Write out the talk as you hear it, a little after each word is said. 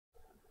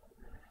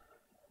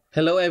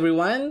Hello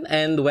everyone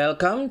and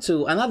welcome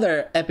to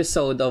another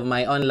episode of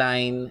my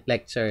online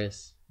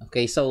lectures.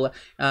 Okay, so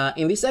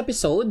in this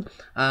episode,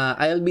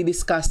 I'll be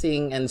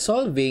discussing and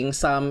solving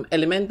some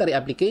elementary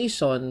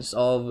applications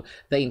of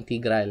the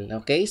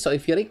integral. Okay, so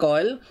if you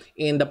recall,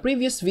 in the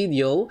previous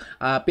video,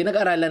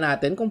 pinag-aralan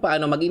natin kung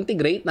paano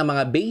mag-integrate ng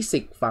mga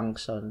basic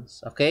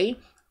functions. Okay?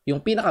 Yung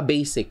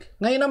pinaka-basic.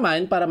 Ngayon naman,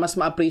 para mas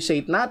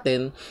ma-appreciate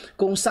natin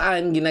kung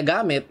saan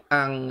ginagamit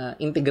ang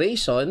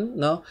integration,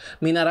 no,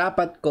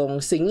 minarapat kong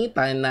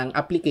singitan ng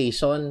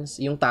applications,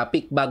 yung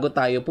topic, bago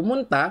tayo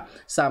pumunta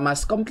sa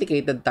mas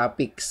complicated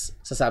topics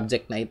sa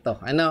subject na ito.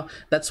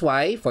 That's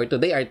why, for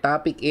today, our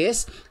topic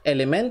is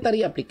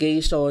elementary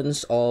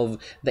applications of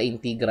the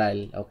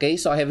integral. Okay?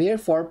 So, I have here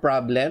 4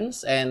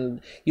 problems and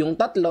yung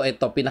tatlo,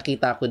 ito,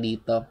 pinakita ko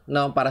dito.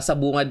 No? Para sa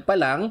bungad pa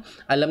lang,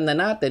 alam na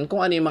natin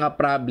kung ano yung mga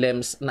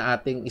problems na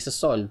ating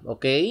isa-solve.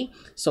 Okay?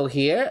 So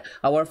here,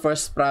 our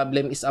first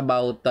problem is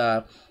about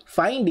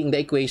finding the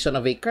equation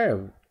of a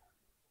curve.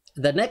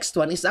 The next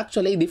one is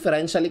actually a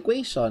differential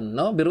equation.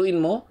 No?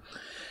 Biruin mo,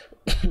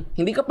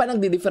 hindi ka pa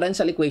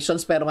nagdi-differential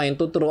equations pero ngayon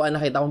tuturuan na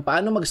kita kung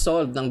paano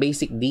mag-solve ng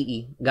basic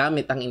DE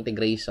gamit ang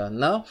integration.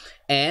 No?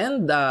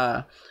 And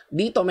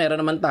dito meron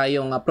naman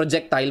tayong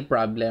projectile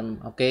problem.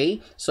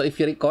 Okay? So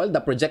if you recall the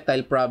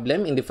projectile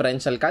problem in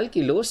differential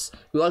calculus,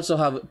 we also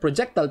have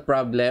projectile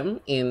problem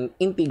in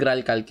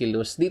integral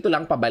calculus. Dito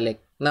lang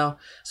pabalik. No?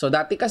 So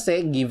dati kasi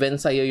given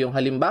sa iyo yung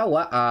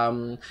halimbawa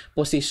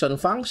position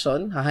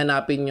function,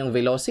 hahanapin yung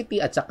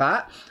velocity at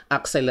saka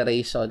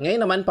acceleration.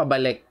 Ngayon naman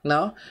pabalik,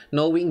 no?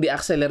 Knowing the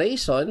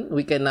acceleration,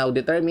 we can now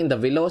determine the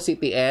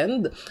velocity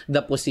and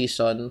the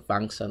position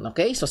function.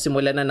 Okay? So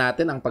simulan na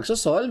natin ang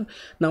pagsosolve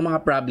ng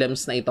mga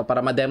problems na ito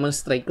para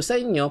ma-demonstrate ko sa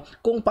inyo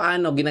kung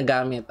paano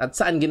ginagamit at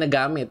saan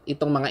ginagamit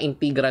itong mga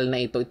integral na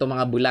ito, itong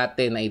mga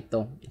bulate na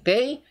ito.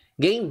 Okay?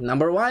 Game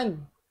number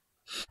 1.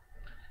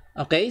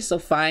 Okay, so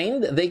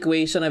find the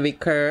equation of a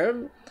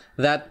curve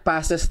that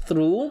passes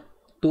through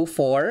 2,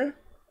 4.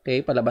 Okay,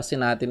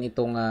 palabasin natin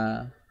itong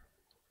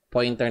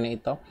pointer na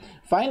ito.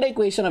 Find the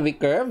equation of a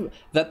curve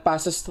that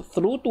passes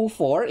through 2,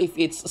 4 if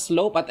its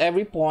slope at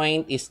every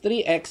point is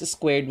 3x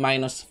squared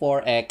minus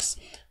 4x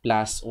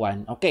plus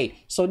 1. Okay,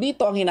 so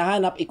dito ang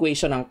hinahanap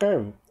equation ng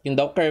curve. Yung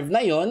daw curve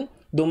na yon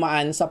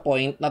dumaan sa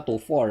point na 2,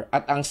 4.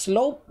 At ang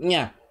slope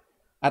niya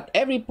at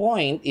every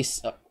point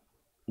is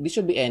this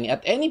should be any.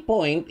 At any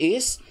point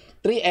is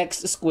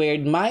 3x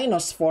squared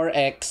minus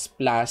 4x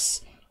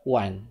plus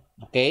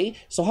 1. Okay?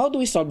 So, how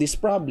do we solve this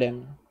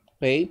problem?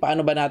 Okay?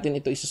 Paano ba natin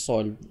ito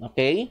isosolve?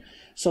 Okay?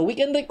 So, we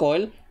can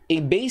recall a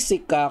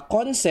basic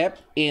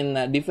concept in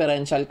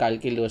differential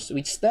calculus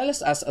which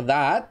tells us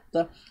that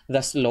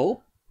the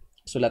slope,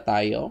 sulat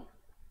tayo,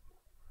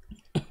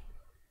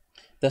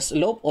 the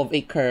slope of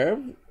a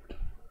curve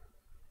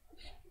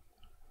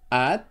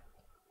at,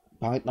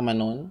 bakit naman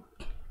nun?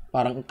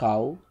 Parang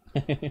ikaw.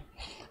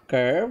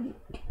 Curve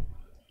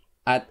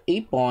at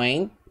a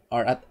point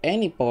or at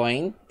any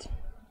point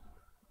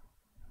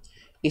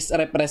is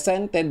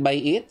represented by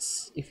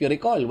its, if you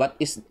recall, what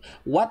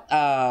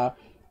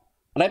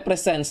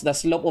represents the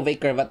slope of a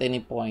curve at any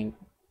point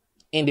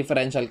in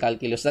differential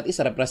calculus? That is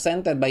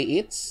represented by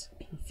its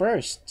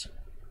first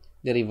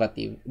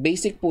derivative.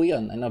 Basic po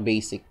yun.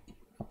 Basic.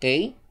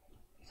 Okay?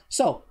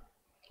 So,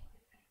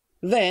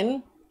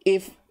 then,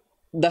 if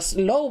the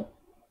slope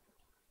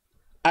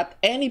at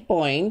any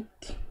point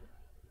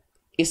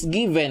is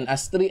given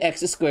as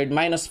 3x squared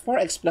minus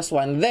 4x plus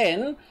 1,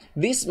 then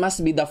this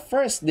must be the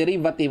first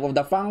derivative of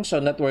the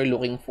function that we're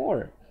looking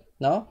for.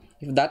 No?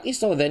 If that is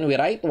so, then we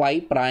write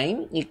y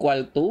prime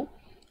equal to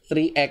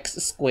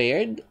 3x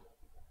squared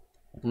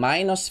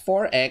minus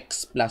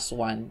 4x plus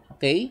 1.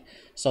 Okay?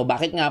 So,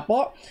 bakit nga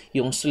po?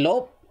 Yung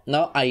slope,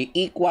 no, ay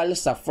equal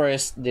sa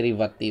first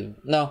derivative.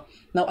 No?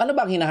 Now, ano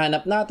bang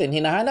hinahanap natin?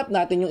 Hinahanap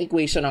natin yung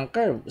equation ng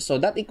curve. So,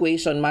 that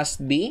equation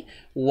must be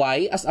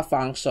y as a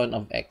function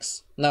of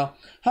x. Now,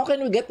 how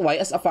can we get y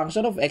as a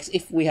function of x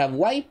if we have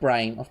y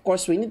prime? Of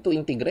course, we need to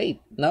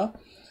integrate. No?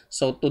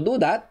 So, to do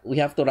that,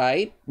 we have to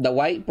write the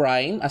y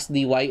prime as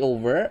dy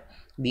over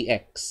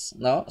dx.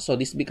 No? So,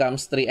 this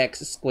becomes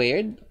 3x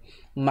squared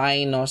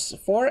minus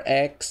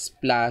 4x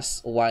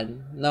plus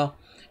 1. No?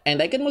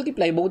 And I can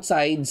multiply both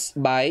sides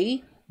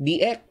by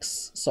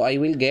dx. So,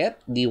 I will get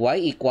dy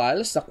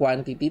equals sa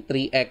quantity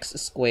 3x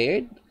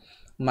squared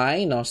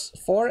minus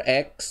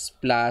 4x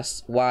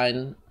plus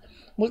 1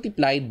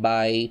 multiplied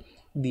by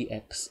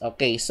dx.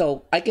 Okay,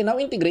 so I can now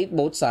integrate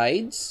both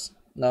sides.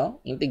 No?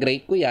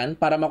 Integrate ko yan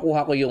para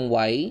makuha ko yung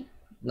y.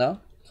 No?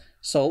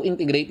 So,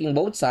 integrating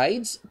both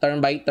sides, term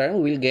by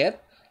term, we'll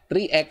get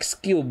 3x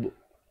cubed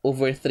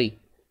over 3.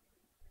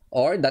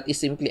 Or, that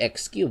is simply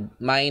x cubed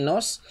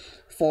minus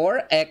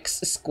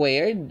 4x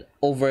squared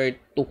over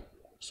 2.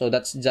 So,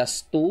 that's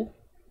just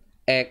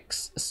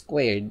 2x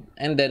squared.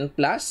 And then,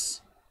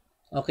 plus,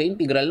 okay,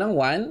 integral ng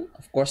 1.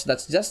 Of course,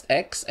 that's just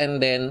x. And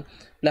then,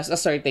 plus a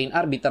certain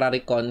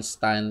arbitrary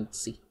constant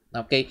c.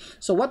 Okay?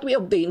 So, what we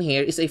obtain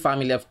here is a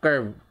family of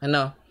curve.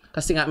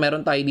 Kasi nga,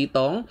 meron tayo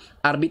ditong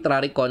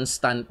arbitrary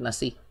constant na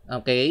c.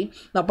 Okay?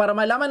 Na para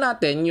malaman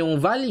natin yung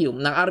value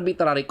ng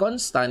arbitrary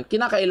constant,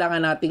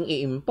 kinakailangan nating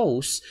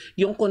i-impose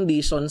yung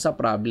condition sa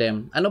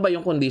problem. Ano ba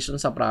yung condition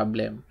sa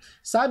problem?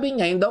 Sabi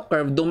niya, yung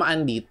curve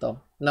dumaan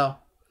dito. No?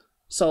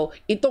 So,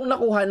 itong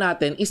nakuha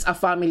natin is a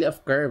family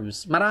of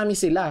curves. Marami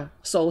sila.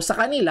 So, sa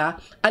kanila,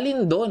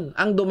 alin doon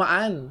ang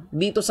dumaan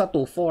dito sa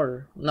 2,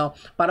 4, no?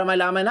 Para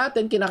malaman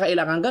natin,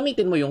 kinakailangan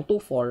gamitin mo yung 2,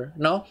 4,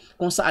 no?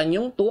 Kung saan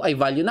yung 2 ay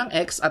value ng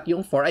x at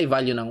yung 4 ay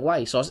value ng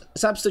y. So,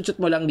 substitute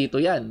mo lang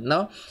dito yan,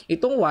 no?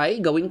 Itong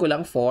y, gawin ko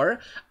lang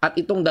 4 at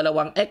itong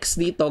dalawang x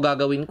dito,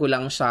 gagawin ko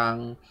lang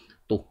siyang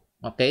 2.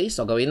 Okay?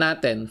 So, gawin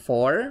natin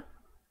 4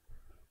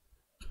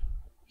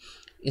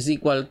 is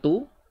equal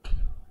to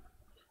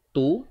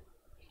 2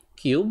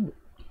 cube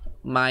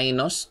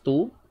minus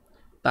 2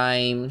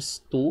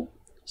 times 2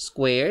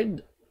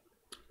 squared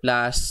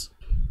plus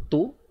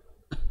 2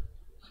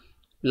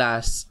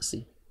 plus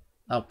c.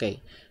 Okay.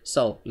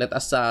 So, let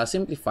us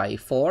simplify.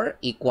 4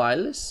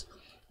 equals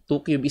 2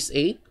 cube is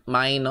 8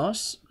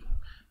 minus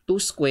 2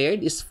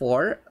 squared is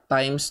 4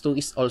 times 2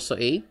 is also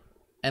 8.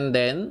 And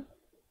then,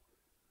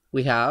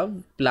 we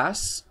have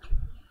plus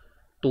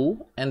 2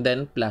 and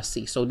then plus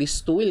c. So,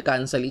 these 2 will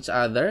cancel each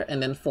other.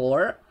 And then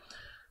 4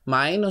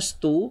 minus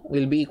 2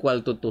 will be equal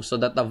to 2. So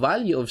that the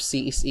value of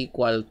c is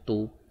equal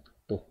to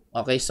 2.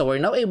 Okay, so we're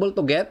now able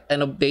to get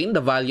and obtain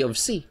the value of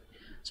c.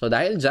 So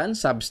dahil dyan,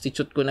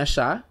 substitute ko na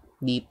siya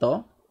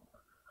dito.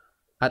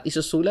 At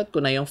isusulat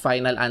ko na yung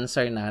final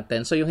answer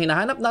natin. So yung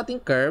hinahanap nating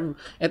curve,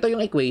 ito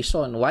yung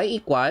equation. Y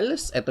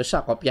equals, ito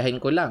siya,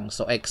 kopyahin ko lang.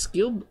 So x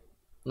cubed,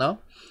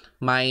 no?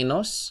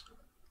 Minus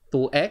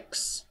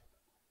 2x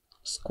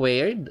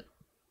squared,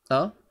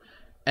 no?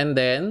 And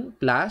then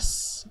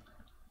plus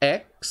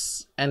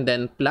x, and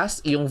then plus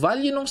yung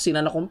value nung c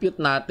na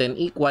na-compute natin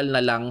equal na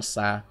lang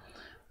sa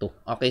 2.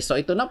 Okay, so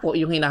ito na po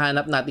yung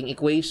hinahanap nating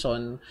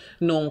equation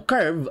nung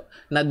curve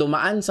na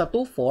dumaan sa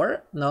 2,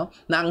 4, no?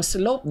 Na ang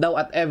slope daw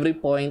at every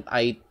point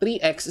ay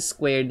 3x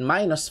squared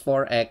minus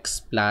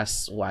 4x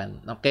plus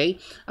 1. Okay?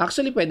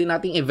 Actually, pwede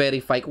nating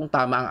i-verify kung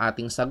tama ang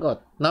ating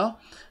sagot,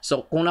 no?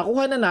 So, kung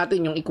nakuha na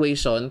natin yung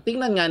equation,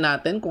 tingnan nga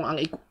natin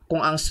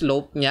kung ang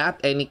slope niya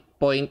at any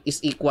point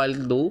is equal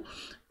to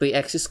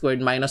 3x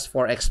squared minus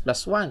 4x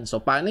plus 1. So,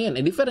 paano yun?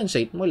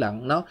 I-differentiate mo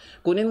lang, no?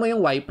 Kunin mo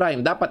yung y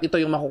prime. Dapat ito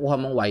yung makukuha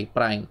mong y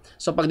prime.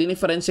 So, pag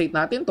dinifferentiate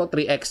natin to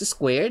 3x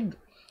squared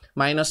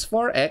minus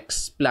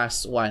 4x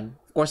plus 1.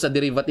 Of course, the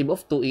derivative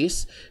of 2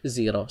 is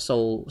 0.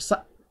 So,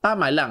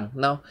 tama lang,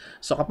 no?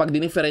 So, kapag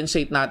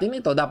dinifferentiate natin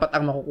ito, dapat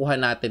ang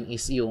makukuha natin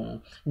is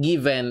yung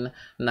given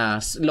na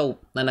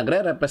slope na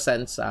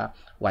nagre-represent sa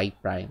y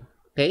prime.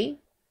 Okay?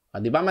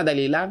 Di ba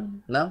madali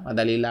lang? No?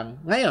 Madali lang.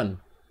 Ngayon,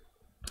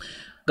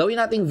 gawin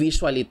nating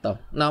visual ito,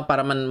 no,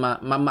 para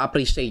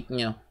ma-appreciate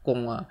nyo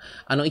kung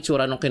anong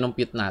itsura nung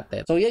kinompute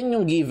natin. So, yan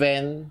yung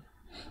given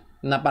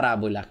na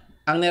parabola.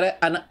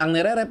 Ang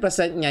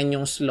nire-represent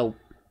niyan yung slope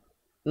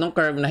ng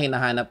curve na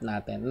hinahanap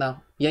natin, no?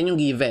 Yan yung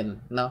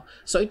given, no?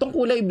 So, itong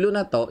kulay blue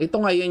na to,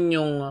 ito ngayon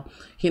yung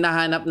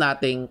hinahanap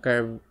nating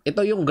curve.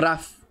 Ito yung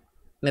graph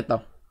nito,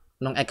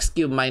 ng x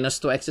cubed minus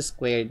 2x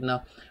squared,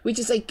 no? Which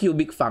is a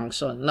cubic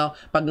function, no?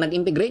 Pag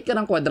nag-integrate ka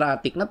ng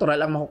quadratic,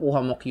 natural ang makukuha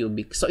mo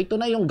cubic. So, ito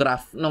na yung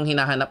graph ng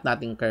hinahanap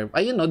nating curve.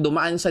 Ayun, no?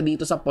 Dumaan sa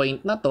dito sa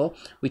point na to,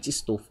 which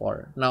is 2,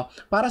 4, no?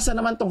 Para sa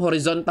naman tong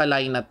horizontal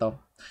line na to?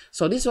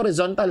 So, this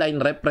horizontal line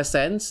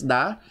represents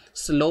the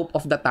slope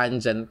of the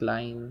tangent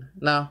line,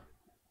 no?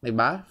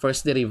 Diba?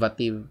 First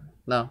derivative,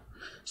 no?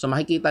 So,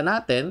 makikita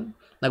natin,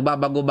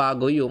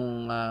 nagbabago-bago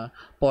yung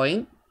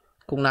point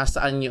kung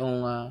nasaan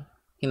yung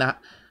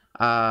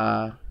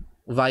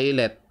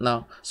violet,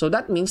 no? So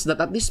that means that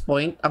at this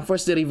point, ang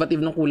first derivative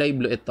ng kulay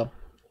blue ito,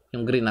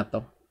 yung green na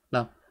to,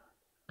 no?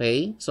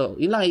 Okay? So,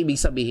 yun lang ibig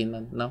sabihin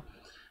nun, no?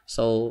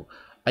 So,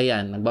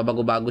 ayan,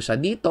 nagbabago-bago siya.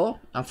 Dito,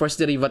 ang first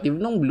derivative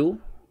ng blue,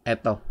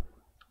 ito.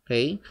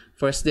 Okay?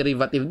 First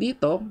derivative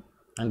dito,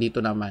 andito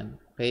naman.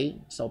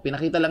 Okay? So,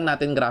 pinakita lang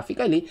natin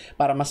graphically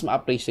para mas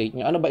ma-appreciate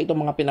nyo. Ano ba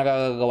itong mga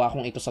pinagagawa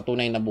kong ito sa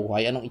tunay na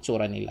buhay? Anong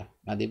itsura nila?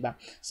 Diba?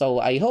 So,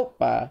 I hope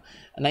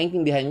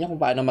naintindihan nyo kung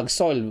paano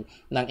mag-solve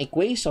ng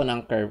equation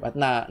ng curve at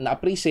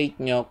na-appreciate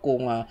nyo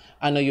kung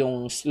ano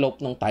yung slope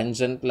ng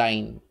tangent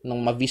line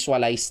nung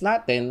ma-visualize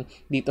natin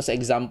dito sa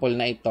example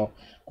na ito.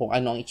 Kung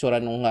ano ang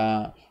itsura nung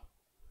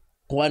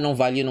kung anong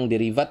value ng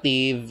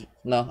derivative,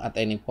 no, at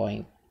any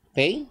point.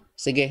 Okay?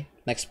 Sige,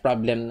 next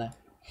problem na.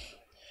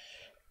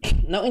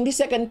 Now, in this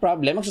second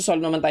problem, magsosolve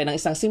naman tayo ng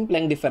isang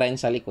simpleng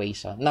differential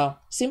equation.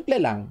 Now, simple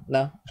lang,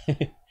 no?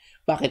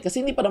 Bakit?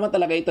 Kasi hindi pa naman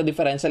talaga ito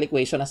differential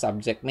equation na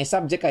subject. May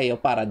subject kayo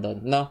para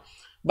doon, no?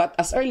 But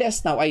as early as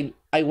now,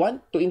 I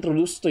want to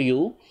introduce to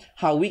you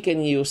how we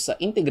can use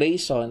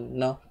integration,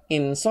 no,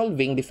 in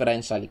solving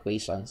differential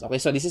equations.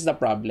 Okay, so this is the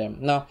problem.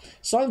 Now,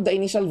 solve the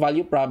initial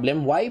value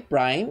problem. Y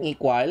prime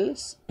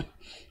equals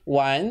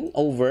 1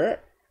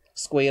 over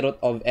square root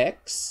of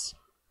x,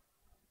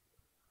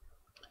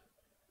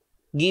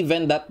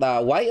 given that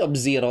y of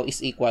 0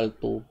 is equal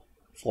to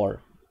 4.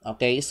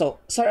 Okay?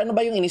 So, sir, ano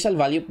ba yung initial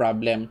value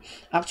problem?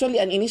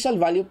 Actually, an initial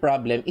value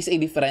problem is a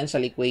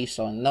differential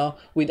equation, no?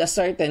 With a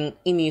certain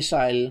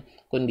initial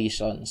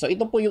condition. So,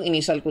 ito po yung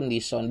initial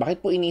condition.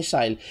 Bakit po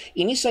initial?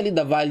 Initially,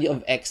 the value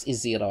of x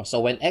is 0.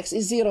 So, when x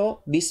is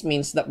 0, this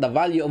means that the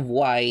value of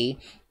y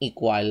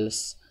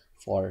equals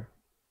 4.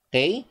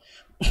 Okay?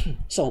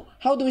 So,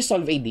 how do we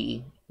solve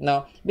ADE?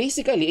 No,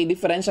 basically, a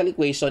differential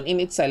equation in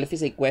itself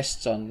is a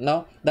question,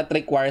 no, that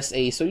requires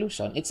a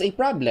solution. It's a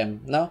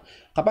problem, no?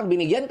 Kapag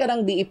binigyan ka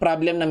ng DE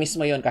problem na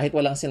mismo yon kahit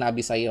walang sinabi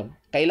sa iyo,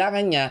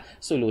 kailangan niya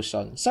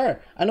solution. Sir,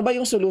 ano ba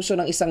yung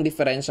solution ng isang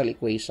differential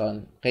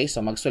equation? Okay,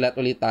 so magsulat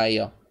ulit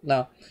tayo,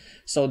 no?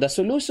 So, the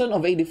solution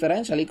of a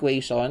differential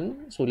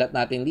equation, sulat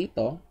natin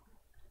dito,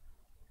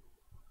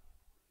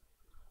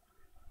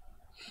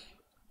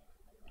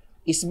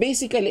 is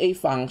basically a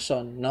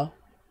function, no?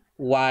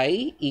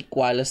 Y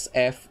equals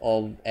f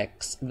of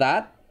x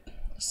that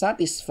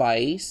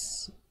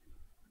satisfies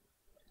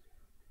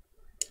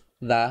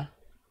the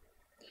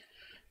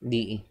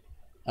DE.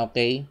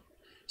 Okay?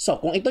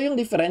 So, kung ito yung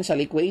differential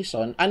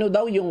equation, ano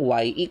daw yung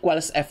y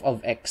equals f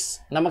of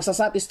x na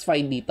magsasatisfy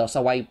dito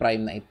sa y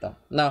prime na ito?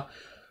 Now,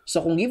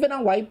 so kung given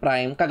ang y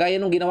prime, kagaya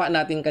nung ginawa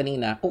natin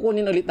kanina,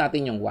 kukunin ulit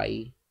natin yung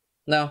y.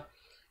 Now,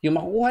 yung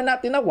makukuha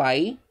natin na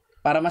y,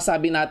 para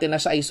masabi natin na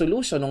siya ay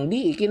solution ng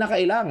DE,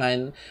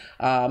 kinakailangan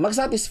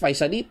mag-satisfy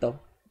siya dito.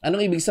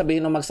 Anong ibig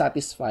sabihin ng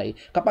mag-satisfy?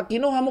 Kapag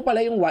kinuha mo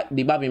pala yung y,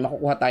 di ba, may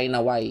makukuha tayo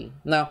na y.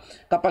 Na,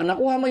 kapag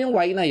nakuha mo yung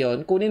y na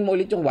yon, kunin mo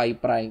ulit yung y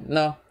prime.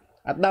 No?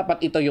 At dapat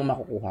ito yung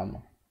makukuha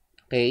mo.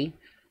 Okay?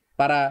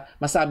 Para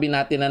masabi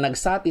natin na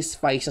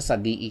nag-satisfy siya sa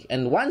DE.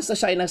 And once na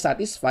siya ay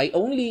nag-satisfy,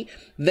 only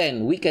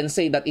then we can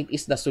say that it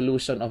is the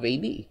solution of a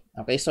DE.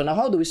 Okay, so now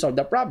how do we solve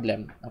the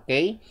problem?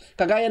 Okay,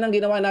 kagaya ng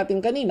ginawa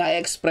natin kanina,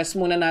 i-express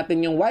muna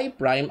natin yung y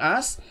prime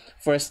as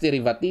first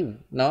derivative,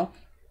 no?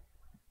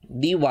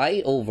 dy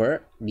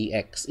over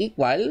dx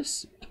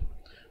equals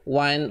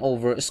 1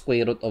 over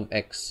square root of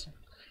x.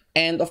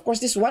 And of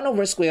course, this 1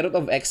 over square root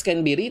of x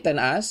can be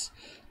written as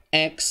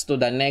x to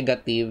the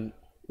negative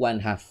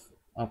 1/2.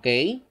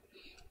 Okay?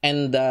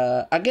 And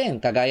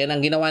again, kagaya ng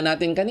ginawa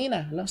natin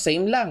kanina, no?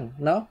 Same lang,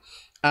 no?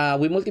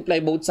 We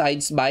multiply both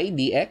sides by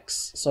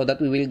dx so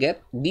that we will get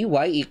dy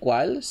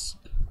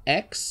equals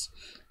x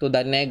to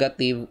the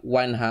negative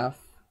 1/2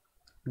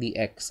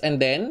 dx. And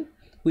then,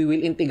 we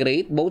will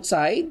integrate both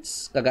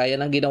sides, kagaya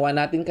ng ginawa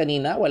natin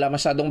kanina, wala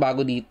masyadong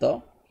bago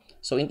dito.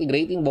 So,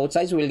 integrating both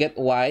sides, we will get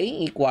y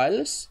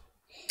equals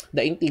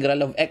the integral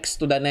of x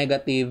to the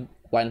negative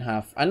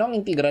 1/2. Ano ang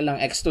integral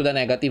ng x to the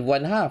negative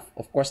 1/2?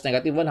 Of course,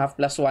 negative 1/2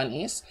 plus 1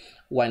 is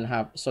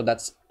 1/2. So,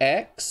 that's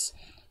x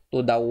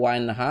to the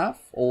 1/2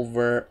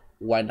 over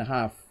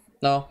 1/2,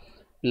 no?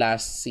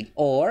 Plus c.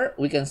 Or,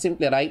 we can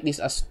simply write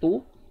this as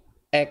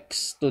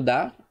 2x to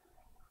the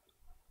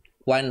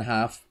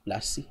 1/2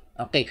 plus c.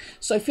 Okay.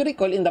 So, if you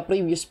recall in the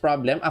previous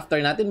problem, after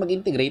natin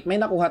mag-integrate, may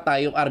nakuha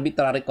tayong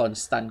arbitrary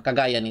constant,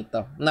 kagaya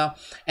nito. Now,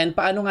 and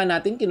paano nga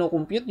natin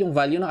kinukompute yung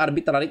value ng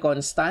arbitrary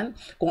constant?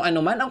 Kung ano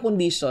man ang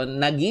condition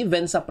na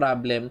given sa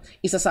problem,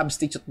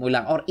 isa-substitute mo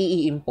lang or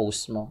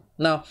i-impose mo.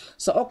 Now,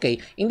 so okay,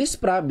 in this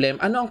problem,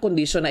 ano ang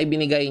condition na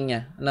ibinigay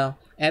niya?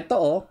 Now,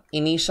 eto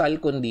initial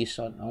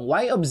condition. Ang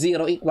y of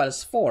 0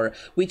 equals 4,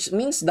 which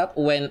means that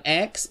when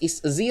x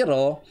is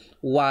 0,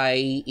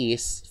 y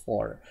is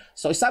 4.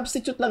 So,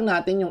 i-substitute lang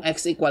natin yung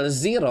x equals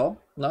 0,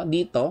 no,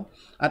 dito,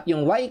 at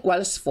yung y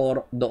equals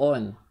 4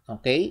 doon.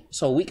 Okay?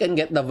 So, we can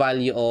get the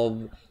value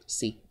of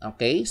c.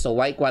 Okay? So,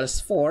 y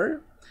equals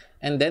 4,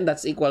 and then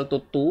that's equal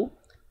to 2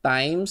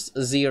 times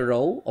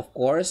 0, of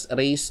course,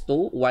 raised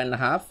to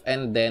 1/2,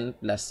 and then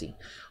plus c.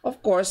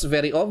 Of course,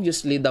 very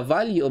obviously, the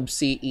value of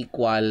c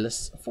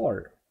equals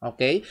 4.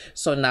 Okay?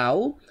 So,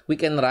 now, we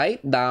can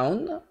write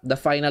down the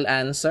final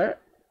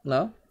answer,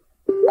 no?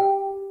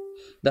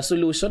 The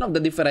solution of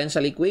the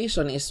differential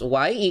equation is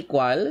y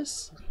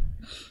equals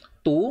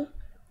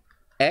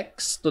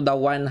 2x to the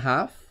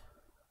 1/2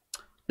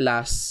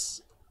 plus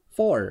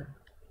 4.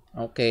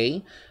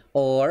 Okay?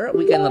 Or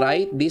we can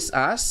write this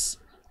as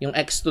yung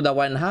x to the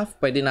 1/2,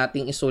 pwede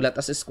nating isulat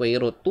as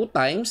square root. 2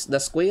 times the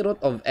square root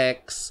of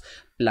x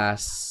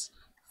plus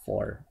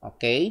 4.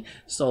 Okay?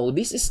 So,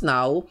 this is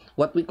now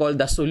what we call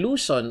the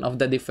solution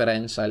of the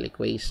differential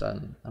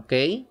equation.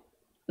 Okay?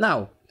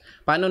 Now,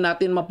 paano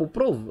natin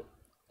mapuprove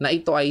na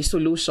ito ay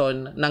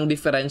solution ng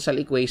differential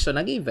equation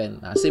na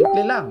given?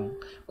 Simple lang.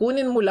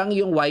 Kunin mo lang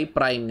yung y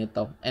prime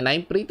nito. And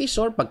I'm pretty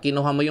sure, pag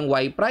kinuha mo yung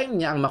y prime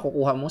niya, ang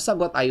makukuha mong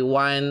sagot ay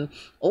 1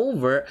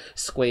 over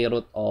square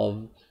root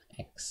of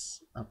x.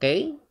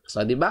 Okay?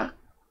 So, di ba?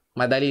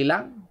 Madali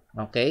lang.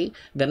 Okay?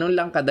 Ganun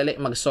lang kadali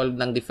mag-solve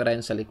ng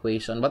differential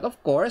equation. But of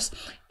course,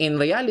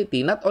 in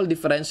reality, not all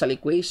differential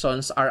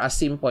equations are as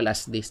simple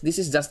as this. This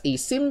is just a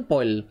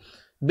simple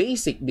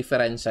basic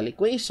differential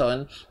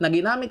equation na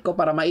ginamit ko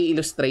para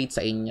mai-illustrate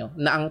sa inyo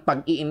na ang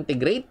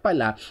pag-i-integrate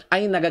pala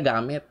ay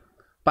nagagamit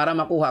para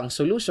makuha ang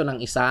solusyon ng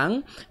isang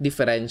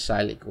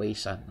differential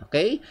equation.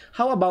 Okay?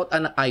 How about,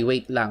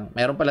 wait lang.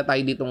 Meron pala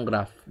tayo ditong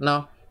graph.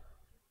 No?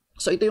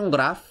 So, ito yung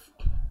graph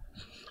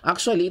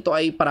Actually, ito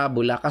ay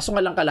parabola. Kaso nga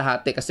lang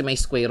kalahati kasi may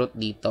square root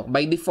dito.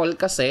 By default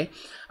kasi,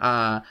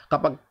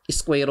 kapag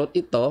square root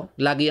ito,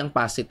 lagi ang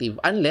positive.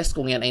 Unless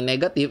kung yan ay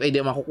negative, ay di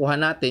makukuha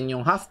natin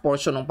yung half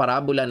portion ng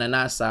parabola na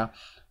nasa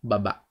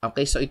baba.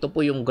 Okay, so ito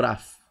po yung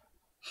graph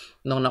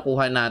nung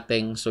nakuha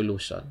nating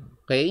solution.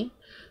 Okay?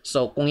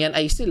 So, kung yan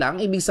ay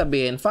silang, ibig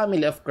sabihin,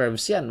 family of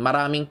curves yan.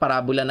 Maraming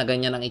parabola na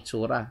ganyan ang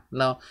itsura.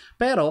 No?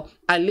 Pero,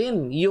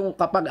 alin yung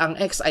kapag ang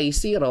x ay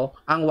 0,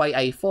 ang y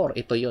ay 4?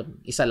 Ito yun.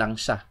 Isa lang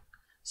siya.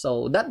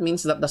 So, that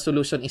means that the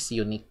solution is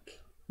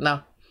unique.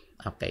 No?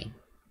 Okay.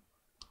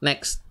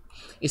 Next.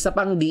 Isa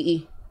pang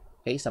DE.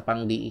 Okay, isa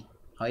pang DE.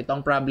 O, itong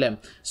problem.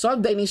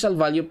 Solve the initial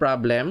value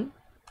problem.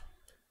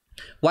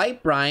 Y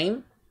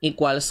prime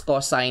equals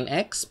cosine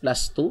x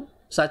plus 2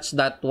 such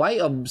that y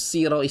of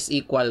 0 is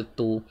equal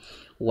to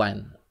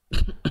 1.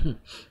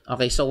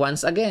 Okay, so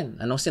once again,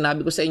 anong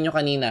sinabi ko sa inyo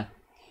kanina?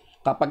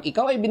 Kapag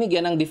ikaw ay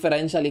binigyan ng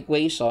differential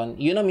equation,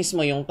 yun na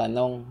mismo yung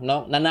tanong,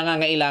 no? Na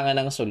nangangailangan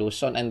ng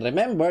solution. And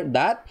remember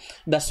that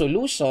the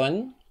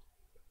solution,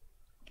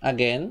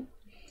 again,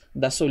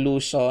 the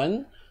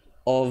solution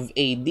of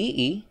a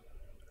DE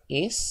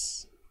is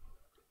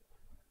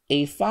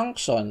a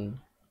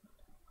function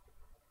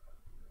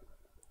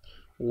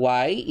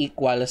y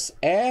equals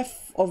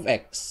f of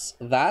x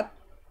that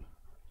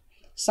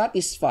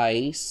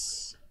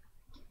satisfies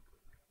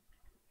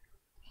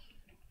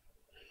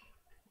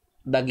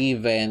the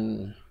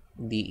given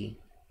DE.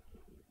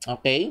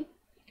 Okay?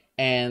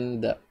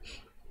 And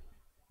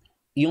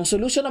yung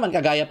solution naman,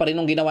 kagaya pa rin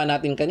nung ginawa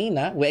natin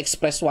kanina, we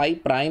express y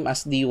prime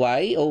as dy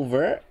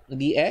over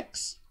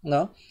dx,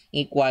 no?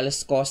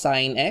 Equals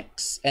cosine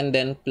x and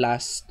then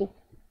plus 2.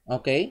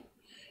 Okay?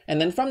 And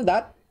then from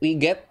that, we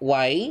get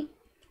y.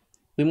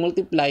 We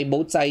multiply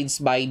both sides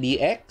by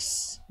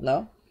dx,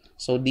 no?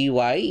 So, dy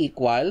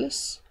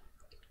equals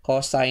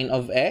cosine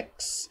of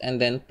x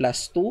and then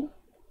plus 2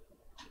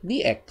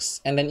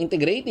 dx. And then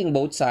integrating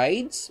both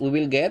sides, we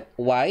will get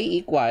y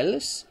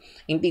equals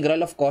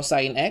integral of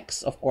cosine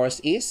x, of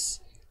course,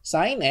 is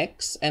sine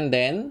x. And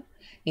then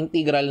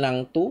integral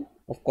ng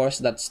 2, of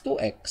course, that's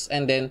 2x.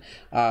 And then,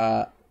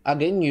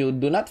 again, you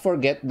do not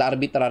forget the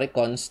arbitrary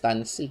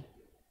constancy.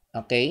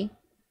 Okay?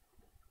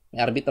 May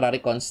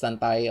arbitrary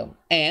constant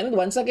tayo. And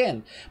once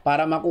again,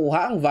 para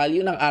makuha ang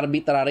value ng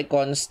arbitrary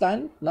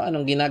constant, no,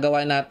 anong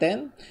ginagawa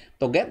natin?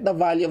 To get the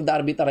value of the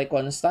arbitrary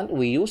constant,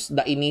 we use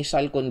the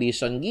initial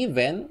condition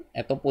given.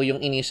 Ito po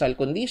yung initial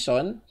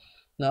condition,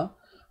 no?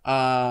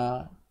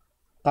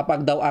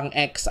 Kapag daw ang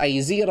x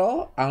ay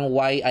 0, ang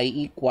y ay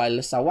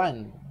equal sa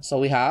 1.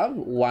 So we have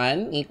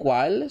 1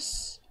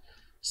 equals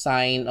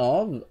sine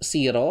of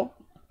 0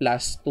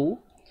 plus 2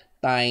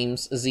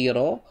 times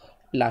 0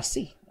 plus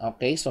c.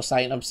 Okay, so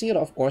sine of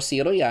 0, of course,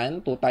 0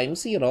 yan. 2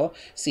 times 0,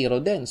 0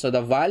 din. So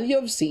the value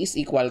of c is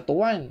equal to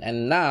 1.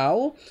 And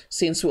now,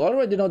 since we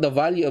already know the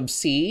value of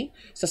c,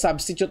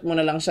 sa-substitute mo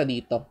na lang siya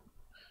dito.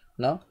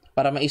 No?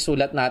 Para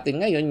maisulat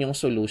natin ngayon yung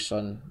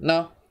solution.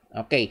 No?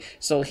 Okay,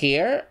 so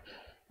here,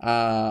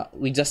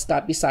 we just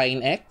copy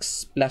sine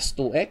x plus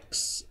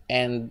 2x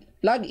and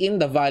plug in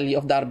the value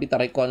of the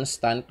arbitrary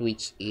constant,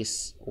 which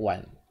is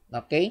 1.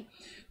 Okay?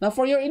 Now,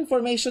 for your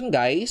information,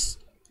 guys,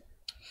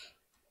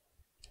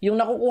 yung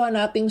nakukuha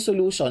nating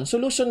solution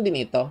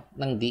din ito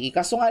ng DE.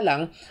 Kaso nga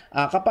lang,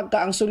 kapag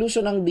ka ang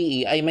solution ng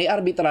DE ay may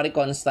arbitrary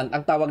constant,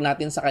 ang tawag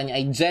natin sa kanya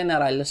ay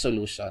general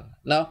solution.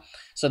 No?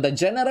 So, the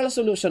general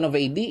solution of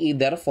a DE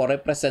therefore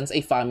represents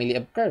a family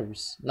of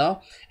curves.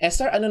 No?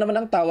 Sir, ano naman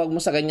ang tawag mo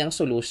sa ganyang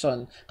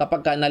solution kapag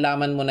ka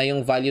nalaman mo na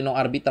yung value ng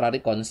arbitrary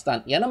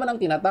constant? Yan naman ang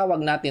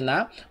tinatawag natin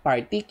na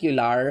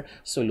particular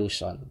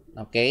solution.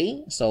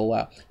 Okay? So,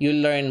 you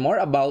learn more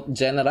about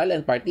general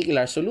and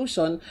particular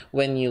solution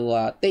when you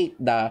take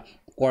the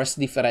course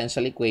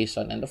differential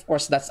equation. And of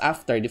course, that's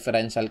after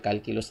differential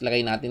calculus.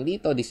 Lagay natin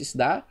dito, this is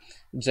the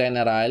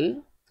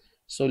general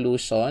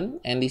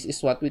solution. And this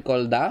is what we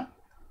call the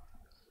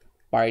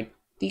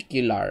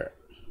particular,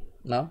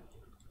 no,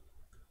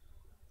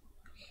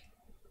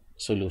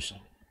 solution.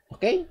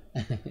 Okay?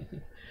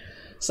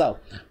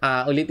 So,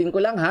 ulitin ko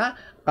lang ha.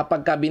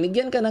 Kapag ka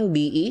binigyan ka ng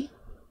DE,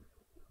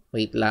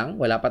 wait lang,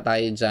 wala pa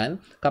tayo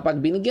dyan. Kapag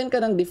binigyan ka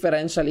ng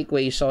differential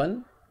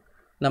equation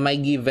na may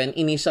given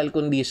initial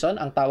condition,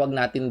 ang tawag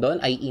natin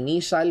doon ay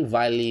initial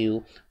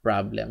value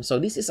problem.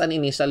 So, this is an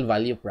initial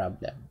value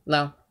problem.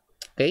 Now,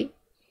 okay?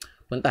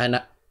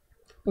 Puntahan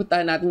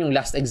natin yung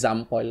last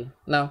example.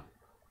 Now,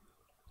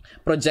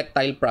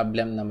 projectile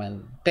problem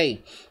naman.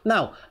 Okay.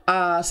 Now,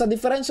 sa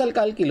differential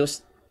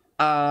calculus,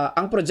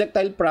 ang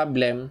projectile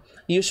problem,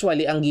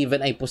 usually ang given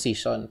ay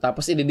position.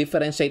 Tapos,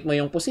 i-differentiate mo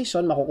yung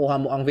position, makukuha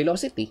mo ang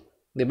velocity.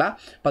 Diba?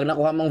 Pag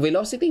nakuha mong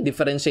velocity,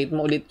 differentiate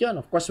mo ulit yon.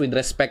 Of course, with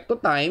respect to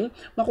time,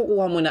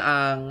 makukuha mo na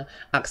ang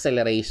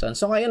acceleration.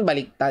 So, ngayon,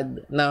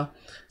 baliktad. No?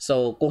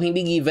 So, kung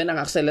hindi given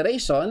ang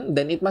acceleration,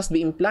 then it must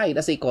be implied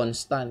as a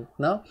constant.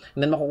 No?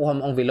 And then,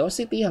 makukuha mo ang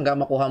velocity hanggang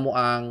makuha mo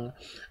ang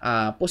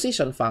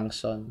position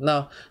function.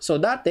 No?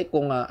 So, dati,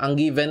 kung ang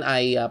given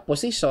ay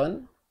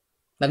position,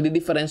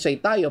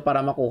 nagdi-differentiate tayo para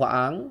makuha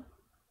ang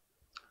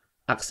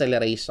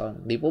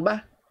acceleration. Di po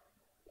ba?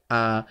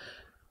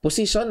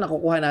 position,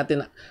 nakukuha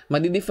natin,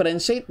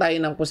 madi-differentiate tayo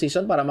ng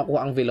position para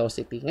makuha ang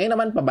velocity. Ngayon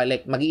naman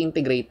pabalik,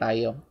 mag-i-integrate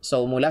tayo.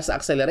 So, mula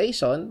sa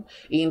acceleration,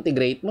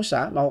 i-integrate mo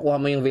siya, makukuha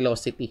mo yung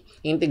velocity.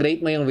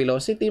 Integrate mo yung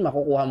velocity,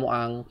 makukuha mo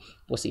ang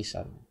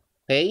position.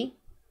 Okay?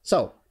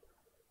 So,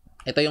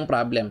 ito yung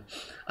problem.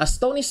 A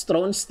stone is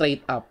thrown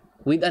straight up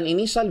with an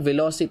initial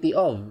velocity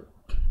of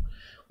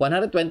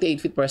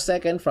 128 feet per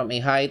second from a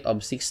height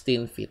of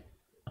 16 feet.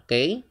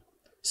 Okay?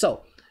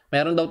 So,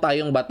 meron daw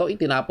tayong bato,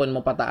 itinapon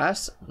mo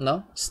pataas,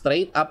 no?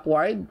 Straight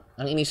upward.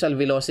 Ang initial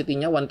velocity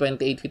niya,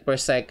 128 feet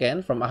per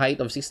second from a height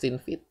of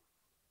 16 feet.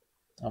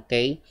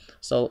 Okay?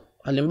 So,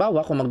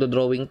 halimbawa, kung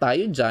magdodrawing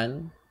tayo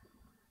dyan,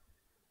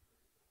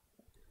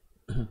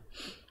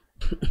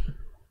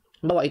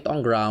 halimbawa, ito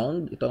ang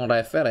ground, ito ang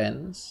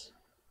reference,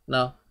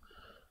 no?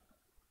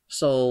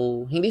 So,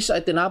 hindi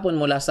siya itinapon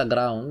mula sa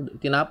ground,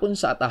 itinapon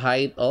siya at a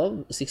height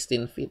of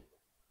 16 feet.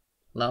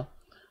 No?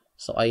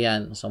 So,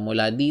 ayan. So,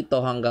 mula dito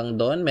hanggang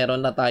doon,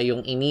 meron na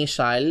tayong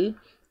initial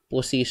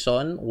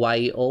position,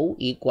 YO,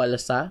 equal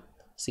sa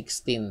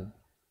 16.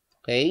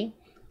 Okay?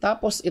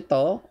 Tapos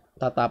ito,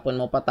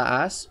 tatapon mo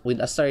pataas with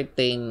a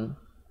certain,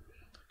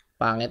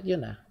 pangit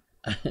yun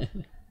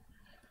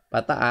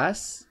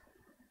pataas,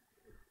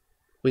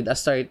 with a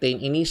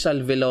certain initial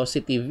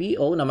velocity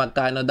VO na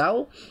magkano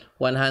daw?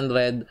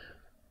 128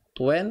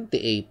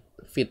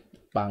 feet.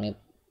 Pangit.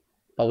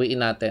 Pawiin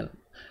natin.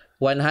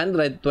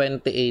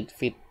 128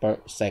 feet per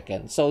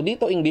second. So,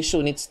 dito English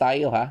units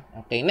tayo ha.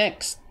 Okay,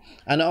 next.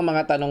 Ano ang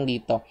mga tanong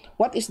dito?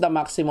 What is the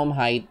maximum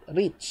height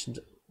reached?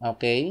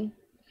 Okay?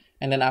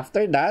 And then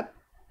after that,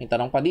 may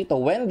tanong pa dito,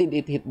 when did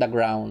it hit the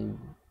ground?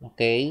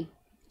 Okay?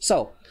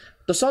 So,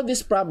 to solve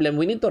this problem,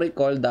 we need to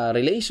recall the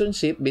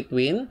relationship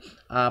between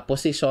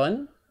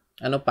position,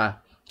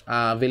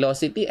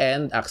 velocity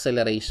and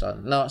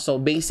acceleration. No? So,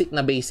 basic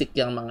na basic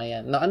yung mga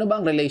yan. No, ano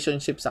ba ang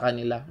relationship sa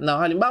kanila? No,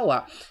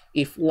 halimbawa,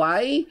 if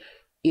y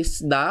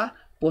is the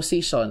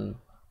position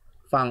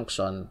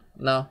function,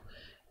 no,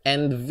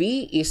 and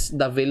v is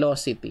the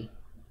velocity,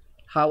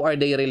 how are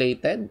they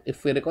related?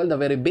 If we recall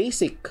the very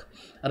basic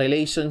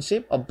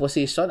relationship of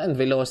position and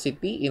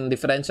velocity in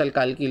differential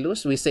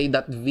calculus, we say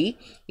that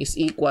v is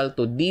equal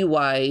to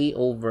dy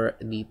over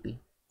dt.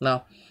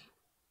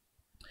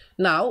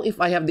 Now, if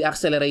I have the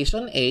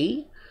acceleration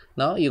a,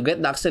 no, you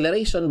get the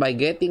acceleration by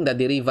getting the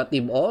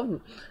derivative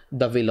of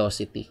the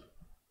velocity.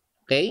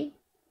 Okay?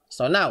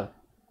 So now,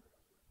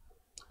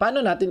 paano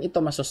natin ito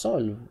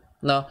masosolve?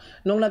 No?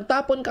 Nung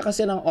nagtapon ka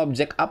kasi ng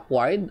object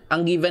upward,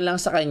 ang given lang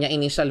sa kanya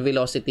initial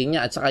velocity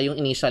niya at saka yung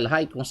initial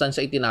height kung saan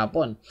siya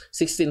itinapon.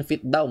 16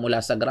 feet daw mula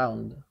sa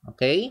ground.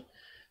 Okay?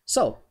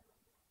 So,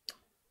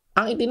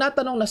 ang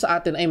itinatanong na sa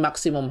atin ay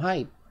maximum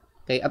height.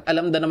 Okay? At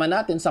alam na naman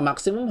natin sa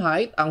maximum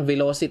height, ang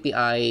velocity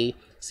ay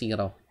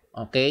 0.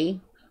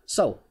 Okay?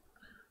 So,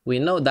 we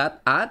know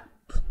that at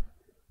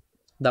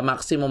the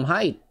maximum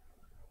height,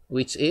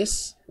 which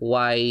is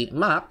y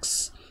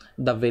max,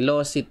 the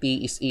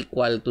velocity is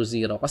equal to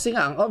 0. Kasi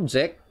nga, ang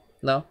object,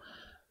 no,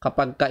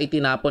 kapag ka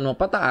itinapon mo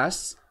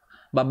pataas,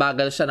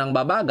 babagal siya ng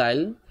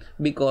babagal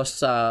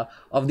because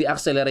of the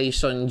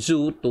acceleration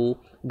due to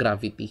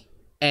gravity.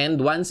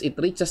 And once it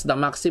reaches the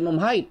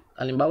maximum height,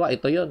 halimbawa,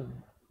 ito yun,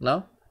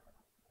 no?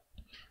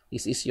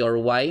 This is your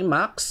y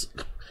max.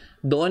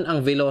 Doon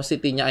ang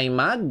velocity niya ay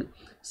mag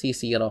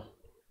C0.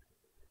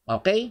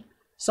 Okay?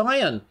 So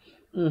ngayon,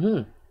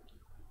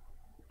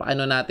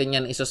 paano natin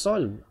yan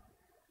isosolve?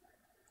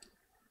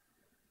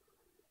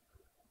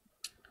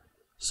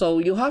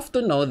 So you have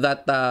to know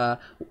that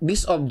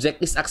this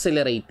object is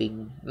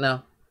accelerating,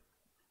 no?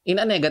 In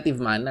a negative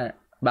manner.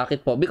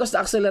 Bakit po? Because the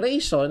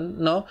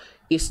acceleration, no,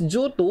 is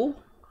due to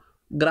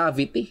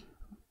gravity.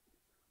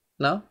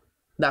 No?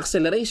 The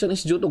acceleration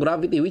is due to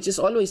gravity, which is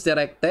always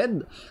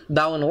directed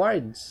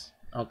downwards.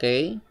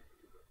 Okay?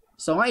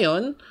 So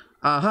ngayon,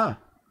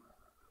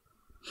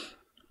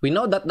 we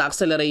know that the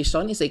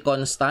acceleration is a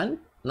constant,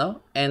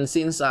 no? And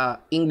since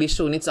English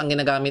units ang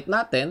ginagamit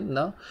natin,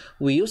 no?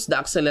 We use the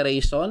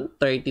acceleration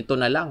 32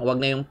 na lang, wag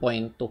na yung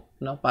 0.2,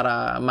 no?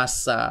 Para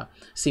mas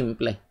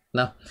simple,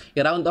 no?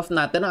 I-round off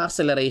natin ang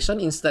acceleration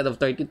instead of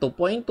 32.2,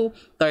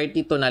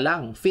 32 na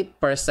lang, feet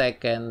per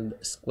second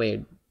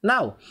squared.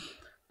 Now,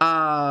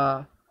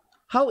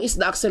 how is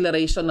the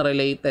acceleration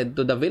related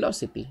to the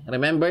velocity?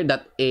 Remember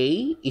that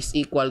A is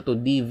equal to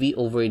dv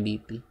over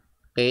dt.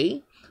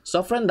 Okay?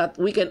 So from that,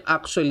 we can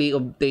actually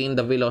obtain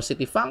the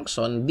velocity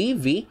function.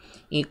 dv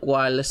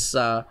equals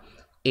a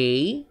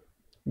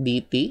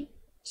dt.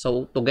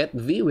 So to get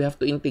v, we have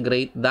to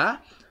integrate the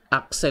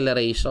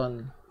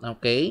acceleration.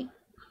 Okay?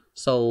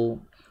 So,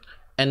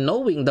 and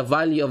knowing the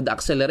value of the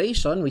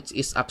acceleration, which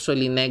is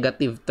actually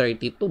negative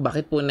 32.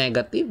 Bakit po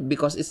negative?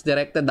 Because it's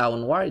directed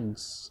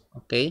downwards.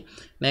 Okay?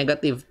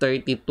 Negative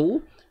 32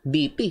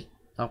 dt.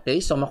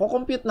 Okay? So,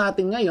 makukompute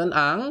natin ngayon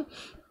ang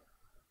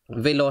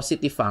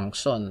velocity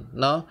function.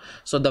 No?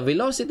 So, the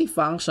velocity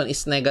function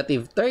is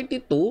negative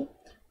 32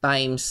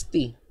 times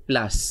t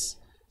plus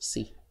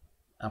c.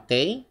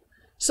 Okay?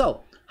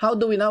 So, how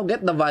do we now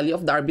get the value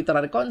of the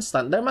arbitrary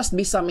constant? There must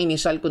be some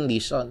initial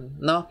condition,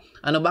 no?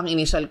 Ano ba ang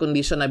initial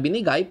condition na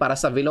binigay para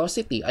sa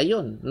velocity?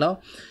 Ayun, no?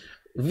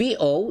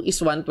 VO is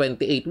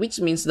 128,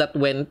 which means that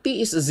when t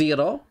is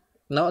 0,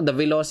 no, the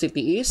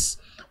velocity is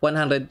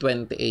 128.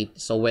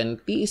 So when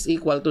t is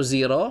equal to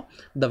 0,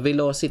 the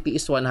velocity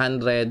is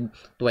 128.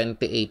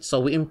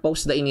 So we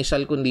impose the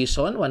initial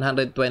condition,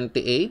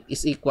 128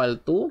 is equal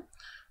to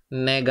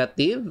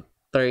negative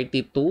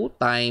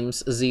 32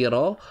 times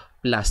 0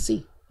 plus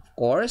c. Of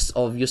course,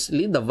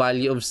 obviously, the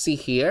value of c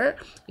here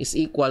is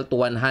equal to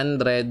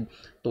 128.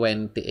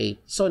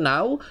 So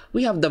now,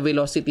 we have the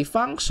velocity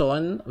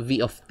function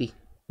v of t.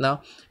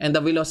 Now, and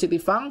the velocity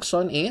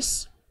function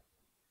is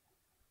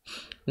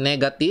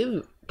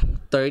negative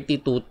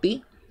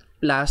 32t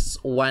plus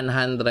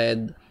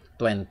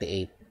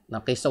 128.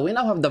 Okay, so we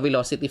now have the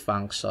velocity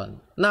function.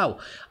 Now,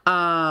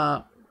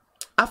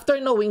 after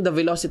knowing the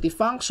velocity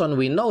function,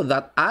 we know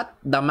that at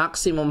the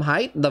maximum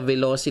height, the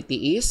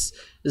velocity is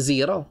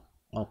 0.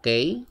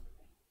 Okay?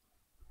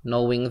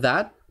 Knowing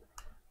that,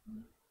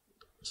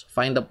 so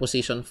find the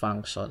position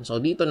function. So,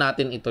 dito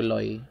natin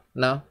ituloy.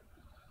 No?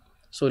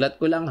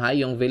 Sulat ko lang ha,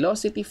 yung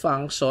velocity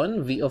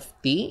function, v of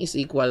t is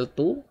equal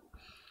to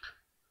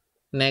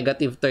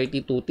negative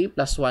 32t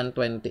plus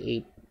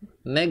 128.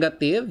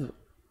 Negative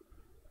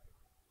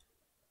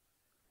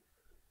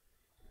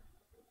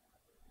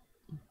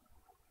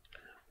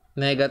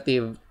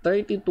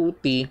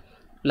 32t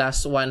plus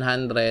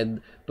 128.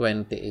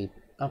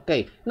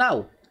 Okay,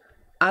 now,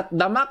 at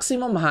the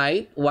maximum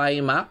height, y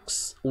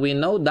max, we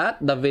know that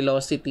the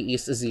velocity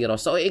is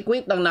 0. So,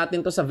 equate lang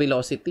natin to sa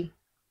velocity.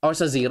 Or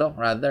sa 0,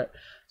 rather.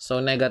 So,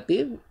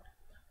 negative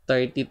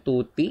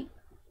 32t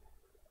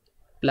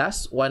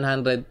plus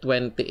 128.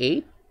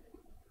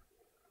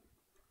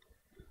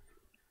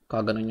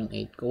 Kaganon yung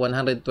 8 ko.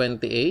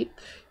 128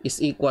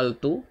 is equal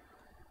to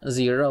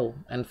 0.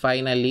 And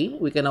finally,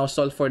 we can now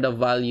solve for the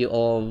value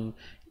of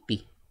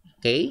t.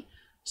 Okay?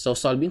 So,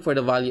 solving for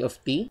the value of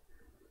t.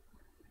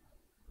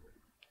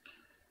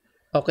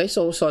 Okay,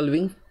 so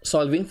solving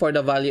for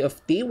the value of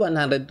t,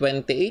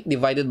 128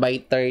 divided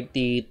by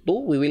 32,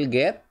 we will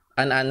get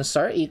an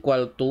answer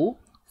equal to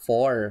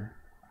 4.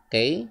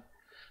 Okay?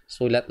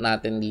 Sulat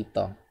natin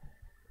dito.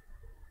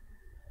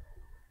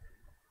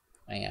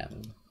 Ayan.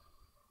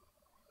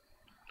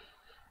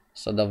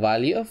 So, the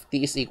value of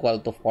t is equal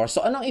to 4.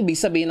 So, anong ibig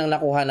sabihin ng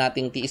nakuha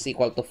nating t is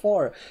equal to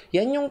 4?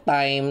 Yan yung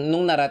time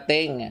nung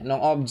narating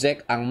ng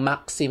object ang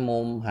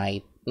maximum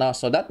height. No,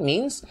 so that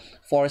means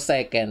 4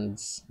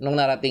 seconds nung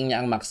narating niya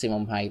ang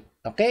maximum height.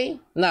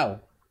 Okay? Now,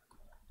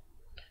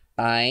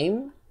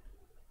 time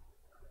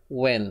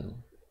when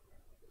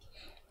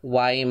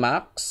y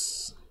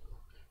max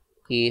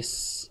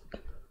is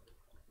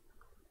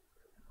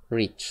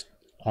reached.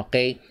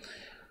 Okay?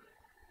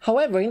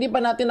 However, hindi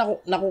pa natin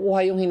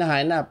nakukuha yung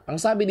hinahanap.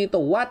 Ang sabi dito,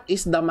 what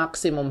is the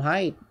maximum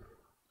height?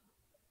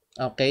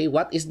 Okay?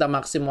 What is the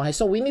maximum height?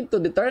 So, we need to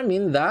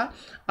determine the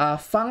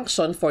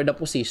function for the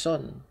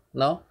position.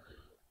 No?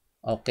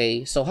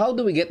 Okay, so how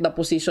do we get the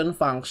position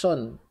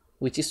function,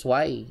 which is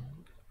y?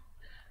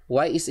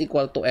 Y is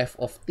equal to f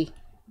of t.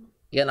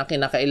 Yan ang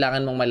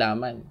kinakailangan mong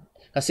malaman.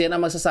 Kasi yan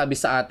ang magsasabi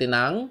sa atin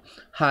ng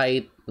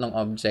height ng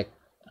object.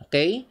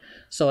 Okay?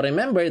 So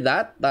remember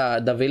that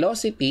the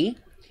velocity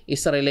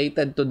is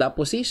related to the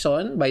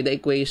position by the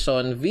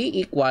equation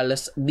v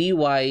equals dy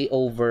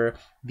over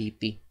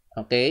dt.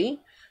 Okay?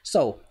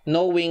 So,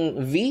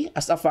 knowing v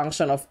as a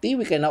function of t,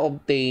 we can now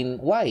obtain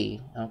y,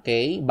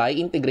 okay, by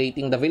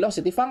integrating the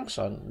velocity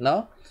function,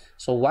 no?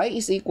 So, y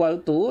is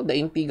equal to the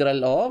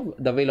integral of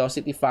the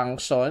velocity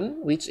function,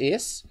 which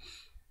is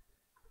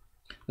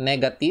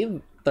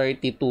negative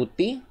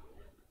 32t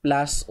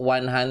plus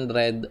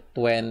 128.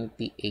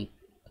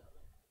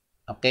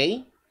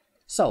 Okay?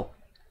 So,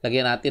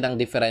 lagyan natin ang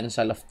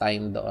differential of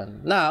time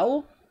doon.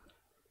 Now,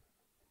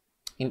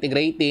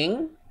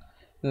 integrating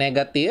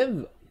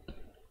negative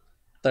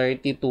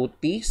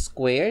 32t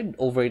squared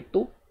over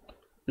 2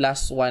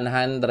 plus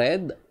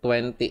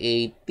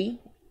 128t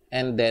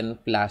and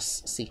then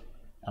plus c.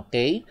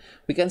 Okay?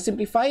 We can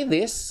simplify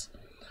this.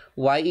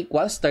 Y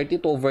equals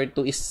 32 over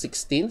 2 is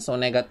 16. So,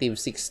 negative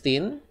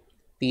 16t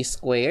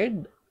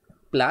squared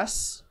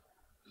plus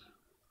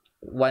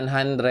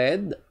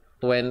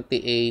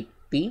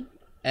 128t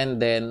and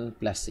then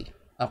plus c.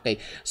 Okay.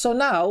 So,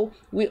 now,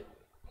 we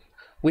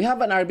have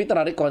an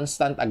arbitrary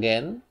constant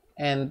again.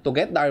 And to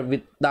get the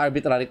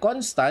arbitrary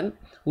constant,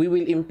 we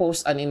will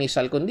impose an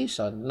initial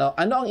condition. Now,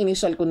 ano ang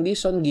initial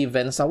condition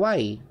given sa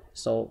y?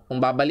 So,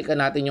 kung babalikan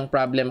natin yung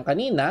problem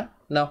kanina,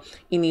 now,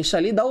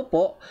 initially daw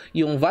po,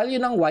 yung value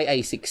ng y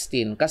ay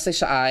 16. Kasi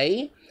siya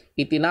ay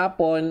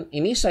itinapon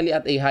initially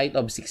at a height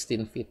of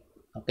 16 feet.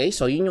 Okay?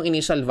 So, yun yung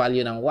initial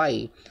value ng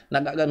y.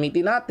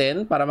 Nagagamitin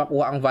natin para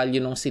makuha ang value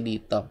ng c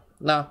dito.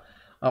 Now,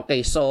 okay,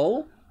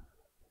 so,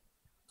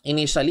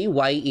 initially,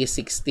 y is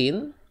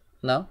 16.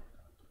 No?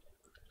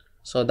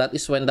 So, that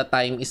is when the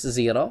time is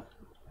 0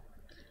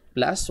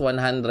 plus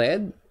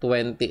 128.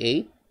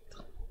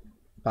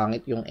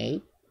 Pangit yung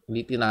 8.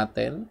 Ulitin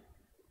natin.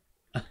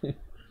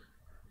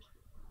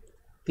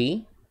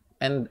 t,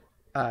 and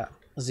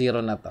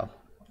 0 na to.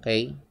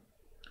 Okay?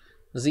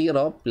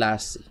 0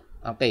 plus c.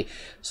 Okay.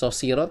 So,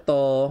 0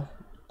 to,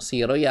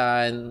 0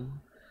 yan.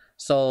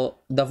 So,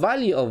 the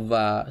value of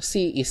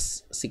c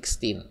is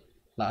 16,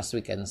 as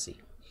we can see.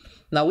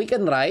 Now, we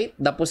can write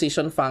the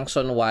position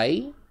function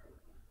y.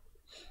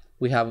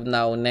 We have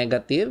now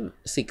negative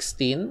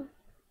 16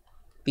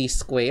 t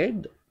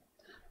squared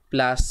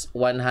plus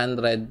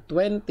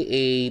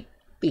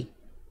 128t.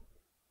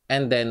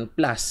 And then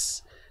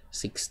plus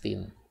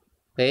 16.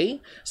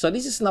 Okay? So,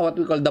 this is now what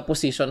we call the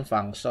position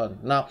function.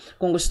 Now,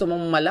 kung gusto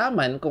mong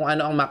malaman kung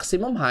ano ang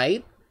maximum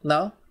height,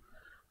 no?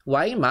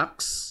 Y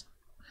max,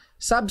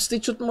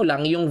 substitute mo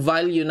lang yung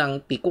value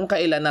ng t kung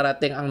kailan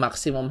narating ang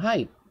maximum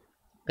height.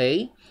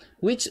 Okay?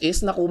 Which is,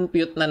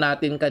 na-compute na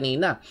natin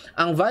kanina.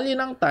 Ang value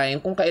ng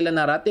time kung kailan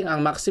narating ang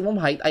maximum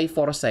height ay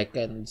 4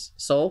 seconds.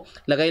 So,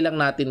 lagay lang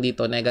natin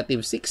dito,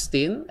 negative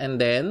 16, and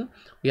then,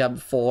 we have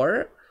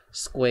 4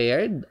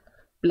 squared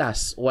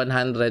plus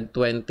 128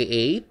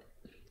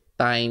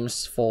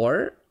 times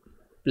 4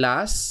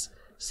 plus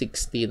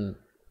 16.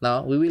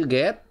 Now, we will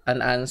get an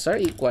answer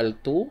equal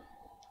to,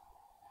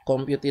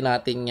 compute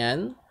natin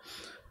yan,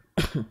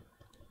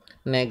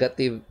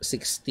 negative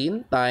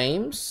 16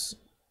 times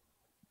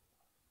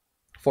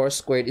 4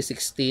 squared is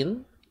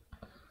 16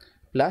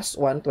 plus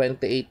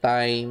 128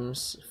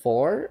 times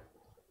 4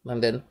 and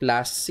then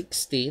plus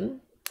 16,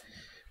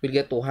 we'll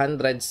get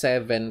 272.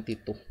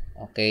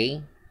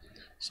 Okay?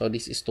 So,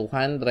 this is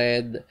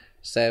 272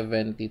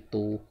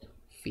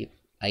 feet.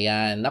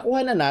 Ayan.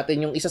 Nakuha na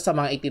natin yung isa sa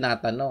mga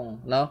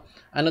itinatanong. No?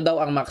 Ano daw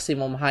ang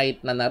maximum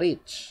height na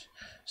na-reach?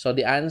 So,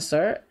 the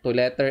answer to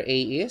letter A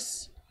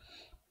is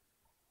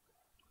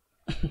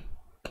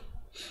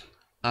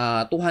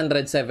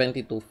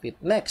 272 feet.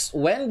 Next,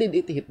 when did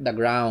it hit the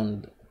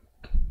ground?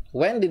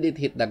 When did it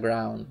hit the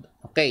ground?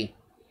 Okay.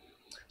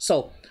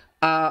 So,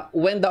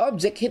 when the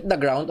object hit the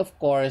ground, of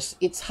course,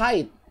 its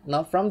height,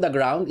 no, from the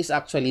ground is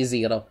actually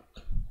 0.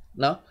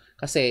 No?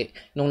 Kasi,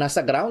 nung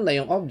nasa ground na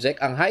yung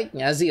object, ang height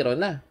niya, 0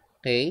 na.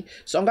 Okay?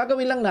 So, ang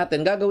gagawin lang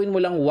natin, gagawin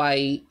mo lang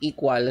y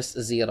equals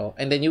 0.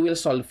 And then, you will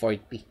solve for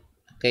t.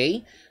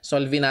 Okay?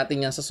 Solve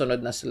natin yan sa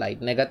sunod na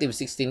slide. Negative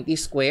 16t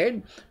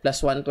squared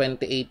plus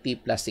 128t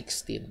plus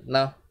 16.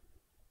 No?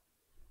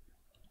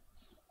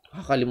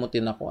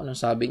 Kakalimutin ako. Anong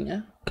sabi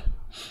niya?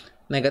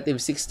 Negative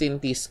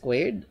 16t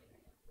squared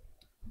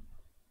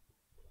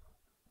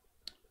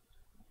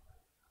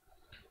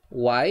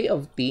y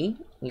of t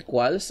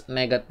equals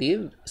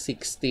negative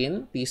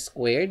 16t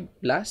squared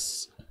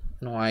plus,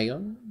 ano nga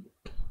yun?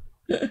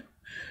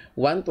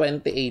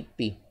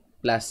 128t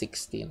plus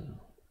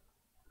 16.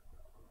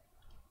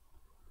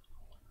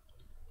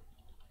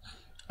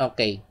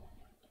 Okay.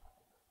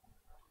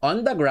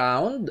 On the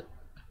ground,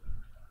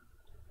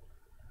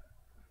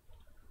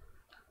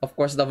 of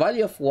course, the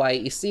value of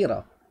y is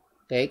 0.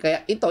 Okay?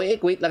 Kaya ito,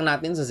 i-equate lang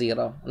natin sa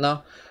 0.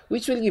 No?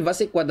 Which will give us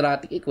a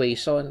quadratic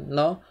equation.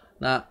 No?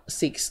 Na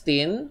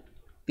 16t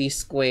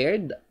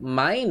squared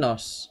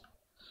minus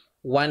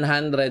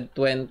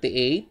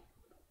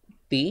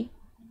 128t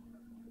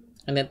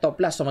and then to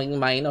plus, so maging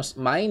minus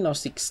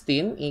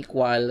 16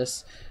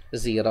 equals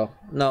 0.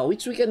 Now,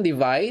 which we can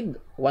divide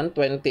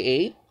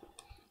 128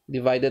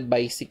 divided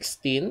by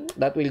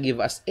 16, that will give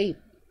us 8.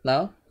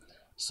 No?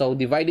 So,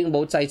 dividing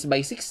both sides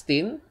by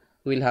 16,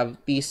 we'll have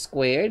t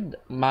squared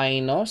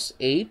minus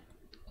 8t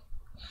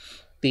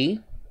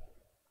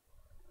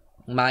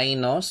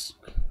minus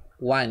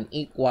 1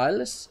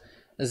 equals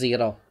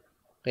 0.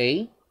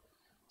 Okay?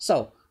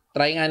 So,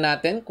 try nga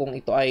natin kung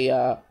ito ay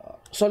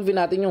solve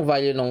natin yung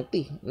value ng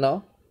t,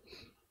 no?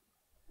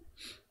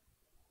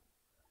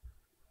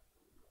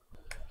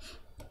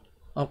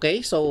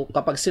 Okay, so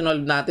kapag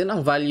sinolve natin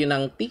ang value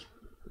ng t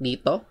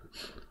dito,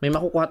 may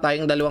makukuha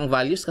tayong dalawang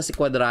values kasi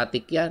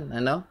quadratic yan,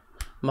 ano?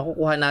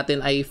 Makukuha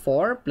natin ay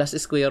 4 plus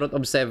square root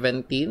of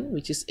 17,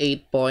 which is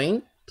 8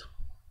 point.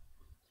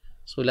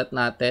 Sulat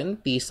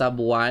natin, t sub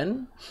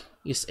 1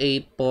 is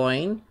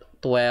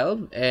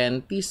 8.12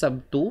 and t sub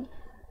 2,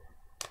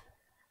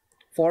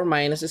 4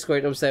 minus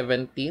square root of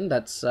 17,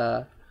 that's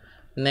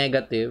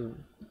negative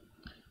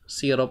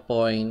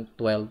 0.12.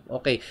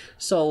 Okay,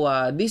 so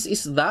this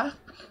is the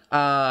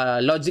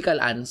logical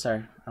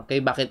answer. Okay,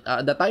 bakit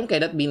the time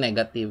cannot be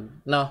negative,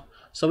 no?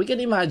 So we can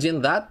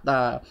imagine that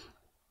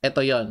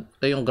ito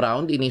yung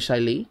ground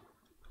initially.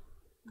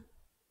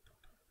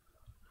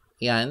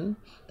 Yan.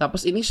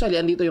 Tapos initially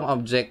andito yung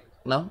object,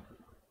 no?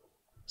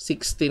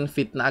 16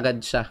 feet na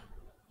agad siya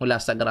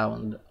mula sa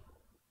ground.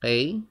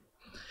 Okay?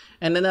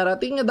 And then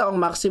narating niya daw ang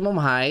maximum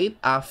height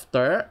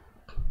after,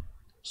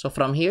 so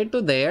from here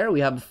to there, we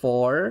have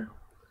 4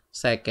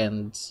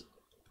 seconds.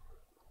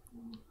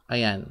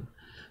 Ayan.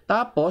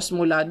 Tapos,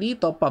 mula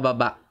dito,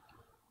 pababa.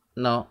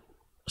 No?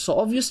 So,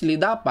 obviously,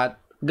 dapat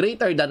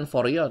greater than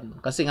 4 yon.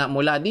 Kasi nga,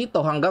 mula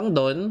dito hanggang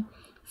doon,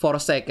 4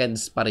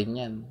 seconds pa rin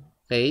yan.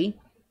 Okay?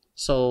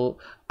 So,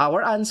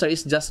 our answer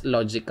is just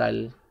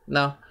logical.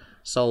 No?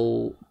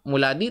 So,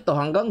 mula dito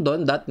hanggang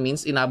doon, that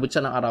means inabot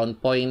siya ng around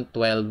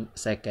 0.12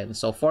 seconds.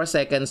 So, 4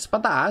 seconds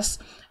pataas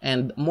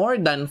and more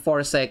than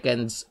 4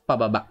 seconds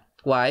pababa.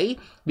 Why?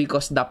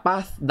 Because the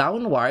path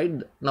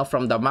downward, now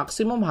from the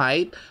maximum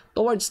height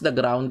towards the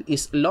ground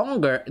is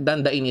longer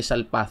than the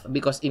initial path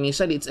because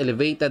initially it's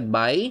elevated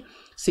by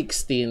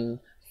 16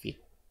 feet.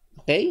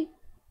 Okay?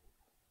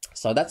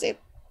 So that's it.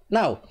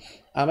 Now,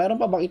 meron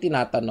pa bang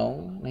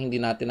itinatanong na hindi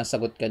natin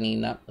nasagot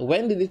kanina?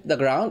 When did it hit the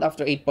ground?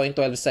 After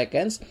 8.12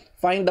 seconds,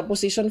 find the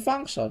position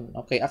function.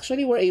 Okay,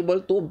 actually we're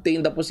able to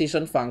obtain the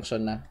position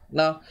function na.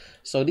 No?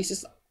 So this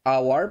is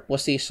our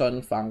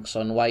position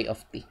function, y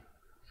of t.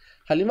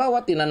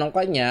 Halimbawa, tinanong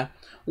kanya,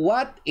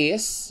 what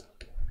is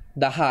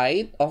the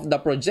height of the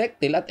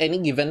projectile at any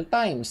given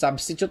time?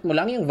 Substitute mo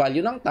lang yung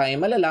value ng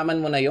time,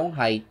 malalaman mo na yung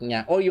height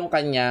niya o yung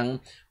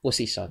kanyang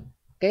position.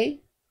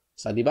 Okay?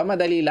 So, di ba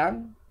madali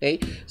lang?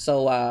 Okay?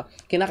 So,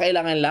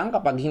 kinakailangan lang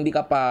kapag hindi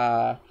ka pa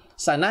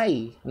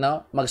sanay,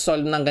 no,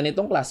 mag-solve ng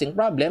ganitong klaseng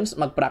problems,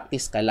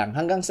 mag-practice ka lang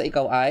hanggang sa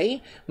ikaw ay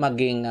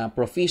maging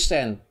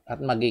proficient at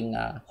maging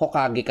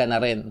hokage ka na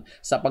rin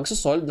sa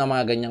pagsosolve ng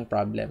mga ganyang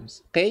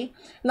problems. Okay?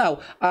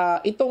 Now,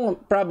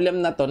 itong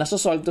problem na to,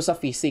 nasosolve to sa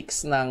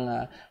physics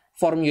ng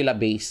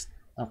formula-based.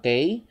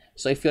 Okay?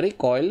 So, if you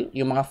recall,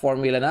 yung mga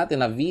formula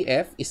natin na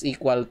VF is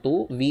equal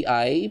to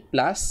VI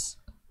plus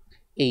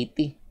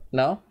 80.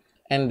 No?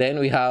 And then,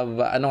 we have,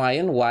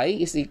 Y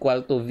is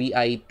equal to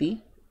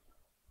VIT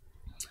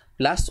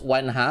plus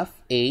 1/2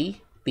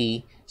 AT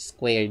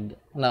squared.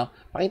 No?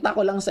 Pakita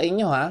ko lang sa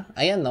inyo ha.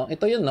 Ayan no,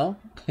 ito yun no.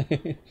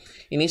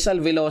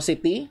 Initial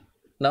velocity,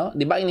 no?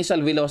 'Di ba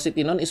initial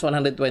velocity nun is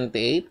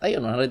 128.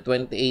 Ayun,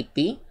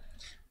 128t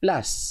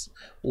plus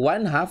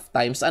 1/2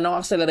 times anong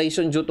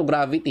acceleration due to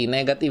gravity?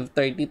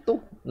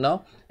 -32,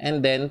 no?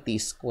 And then t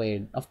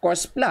squared. Of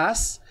course,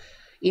 plus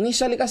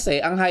initially kasi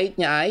ang height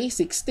niya ay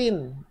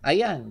 16.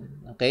 Ayan.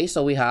 Okay,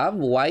 so we have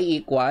y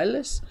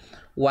equals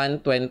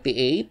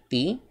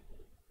 128t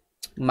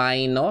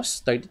minus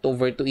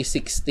 32/2 is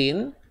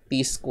 16, t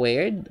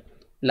squared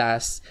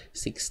plus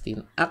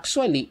 16.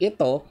 Actually,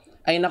 ito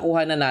ay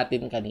nakuha na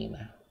natin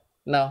kanina.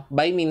 No,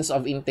 by means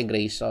of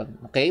integration.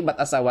 Okay? But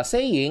as I was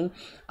saying,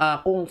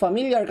 kung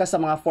familiar ka sa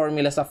mga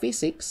formula sa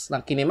physics, ng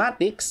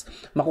kinematics,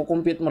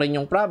 makukompute mo rin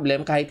yung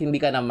problem kahit hindi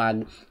ka na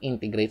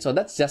mag-integrate. So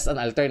that's just an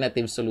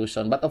alternative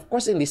solution. But of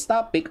course, in this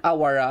topic,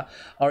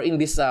 or in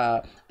this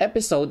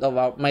episode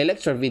of my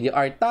lecture video,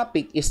 our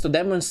topic is to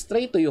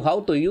demonstrate to you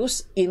how to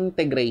use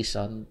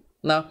integration,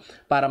 no,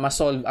 para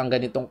ma-solve ang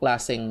ganitong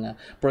klaseng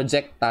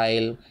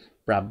projectile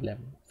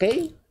problem.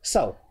 Okay?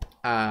 So,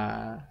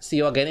 see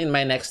you again in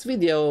my next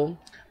video.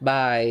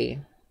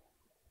 Bye!